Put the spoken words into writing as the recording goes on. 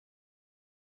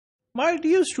My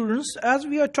dear students, as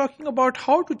we are talking about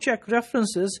how to check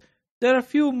references, there are a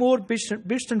few more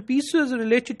bits and pieces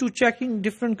related to checking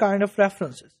different kind of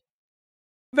references.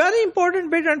 Very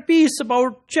important bit and piece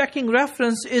about checking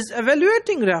reference is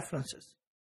evaluating references.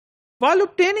 While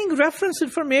obtaining reference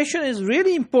information is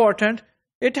really important,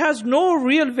 it has no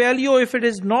real value if it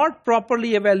is not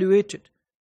properly evaluated.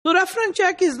 So reference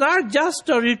check is not just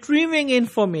a retrieving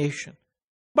information,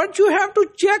 but you have to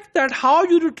check that how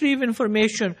you retrieve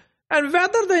information and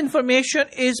whether the information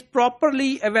is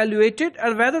properly evaluated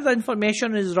and whether the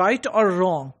information is right or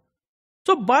wrong.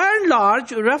 So by and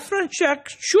large, reference check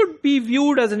should be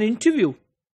viewed as an interview.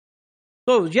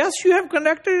 So yes, you have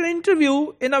conducted an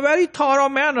interview in a very thorough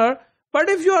manner, but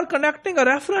if you are conducting a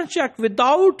reference check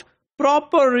without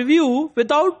proper review,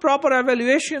 without proper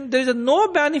evaluation, there is no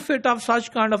benefit of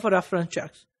such kind of a reference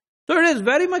checks. So it is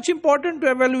very much important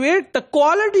to evaluate the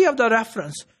quality of the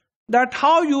reference, that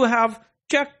how you have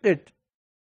checked it.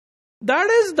 That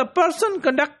is, the person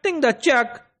conducting the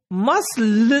check must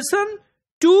listen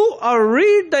to or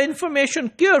read the information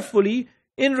carefully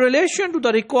in relation to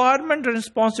the requirement and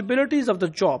responsibilities of the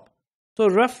job. So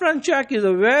reference check is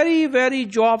a very, very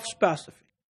job specific.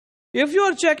 If you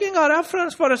are checking a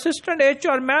reference for assistant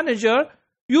HR manager,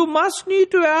 you must need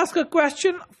to ask a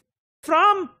question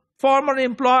from former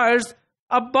employers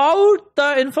about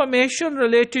the information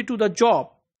related to the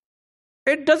job.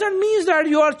 It doesn't mean that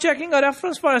you are checking a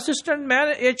reference for assistant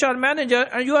HR manager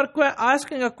and you are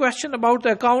asking a question about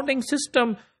the accounting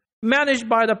system managed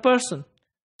by the person.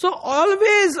 So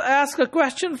always ask a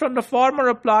question from the former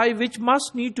employee which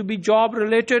must need to be job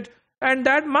related, and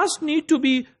that must need to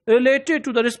be related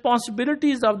to the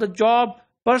responsibilities of the job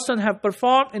person have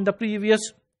performed in the previous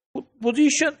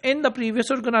position in the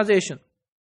previous organization.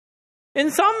 In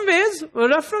some ways,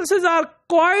 references are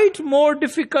quite more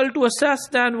difficult to assess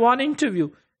than one interview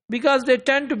because they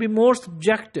tend to be more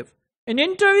subjective. In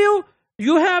interview,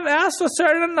 you have asked a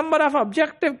certain number of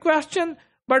objective questions,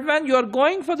 but when you are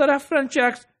going for the reference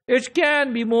checks, it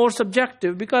can be more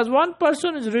subjective because one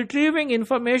person is retrieving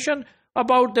information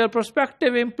about their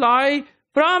prospective employee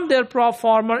from their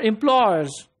former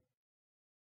employers.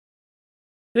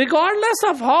 Regardless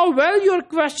of how well your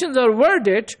questions are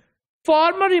worded,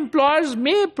 former employers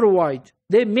may provide,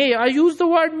 they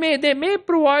may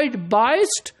provide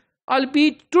biased,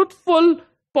 albeit truthful,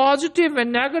 positive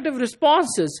and negative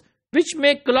responses, which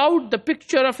may cloud the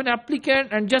picture of an applicant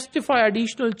and justify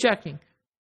additional checking.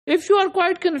 If you are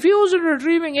quite confused in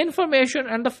retrieving information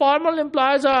and the former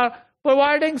employers are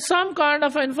providing some kind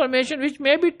of information which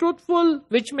may be truthful,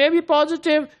 which may be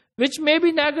positive, which may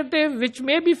be negative, which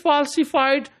may be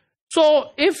falsified,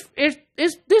 so if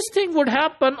this thing would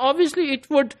happen, obviously it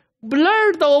would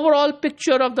blur the overall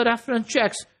picture of the reference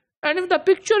checks. And if the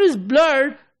picture is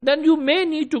blurred, then you may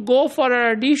need to go for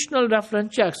an additional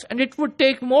reference checks. And it would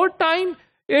take more time,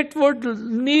 it would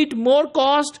need more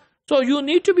cost. So you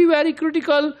need to be very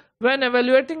critical when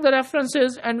evaluating the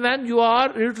references and when you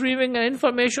are retrieving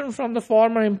information from the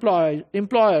former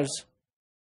employers.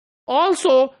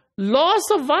 Also, loss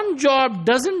of one job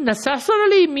doesn't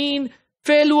necessarily mean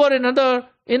failure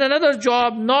in another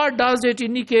job, nor does it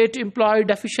indicate employee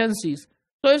deficiencies.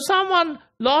 So if someone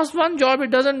lost one job,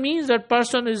 it doesn't mean that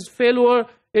person is failure,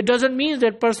 it doesn't mean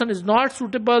that person is not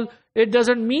suitable, it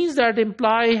doesn't mean that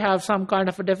employee have some kind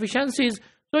of deficiencies.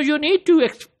 So you need to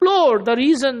explore the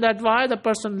reason that why the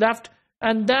person left,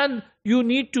 and then you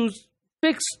need to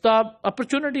fix the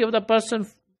opportunity of the person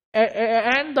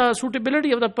and the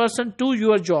suitability of the person to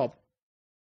your job.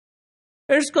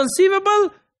 It's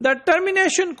conceivable that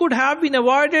termination could have been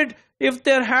avoided if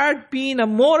there had been a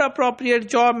more appropriate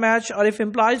job match or if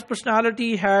employee's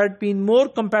personality had been more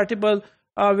compatible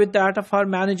with that of her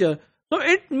manager. So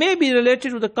it may be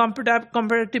related to the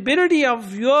compatibility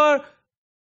of your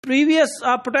previous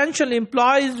potential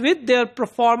employees with their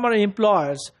former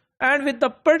employers and with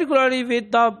particularly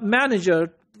with the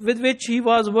manager with which he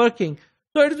was working.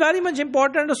 So it's very much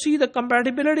important to see the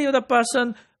compatibility of the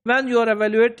person when you are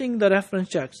evaluating the reference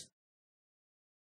checks.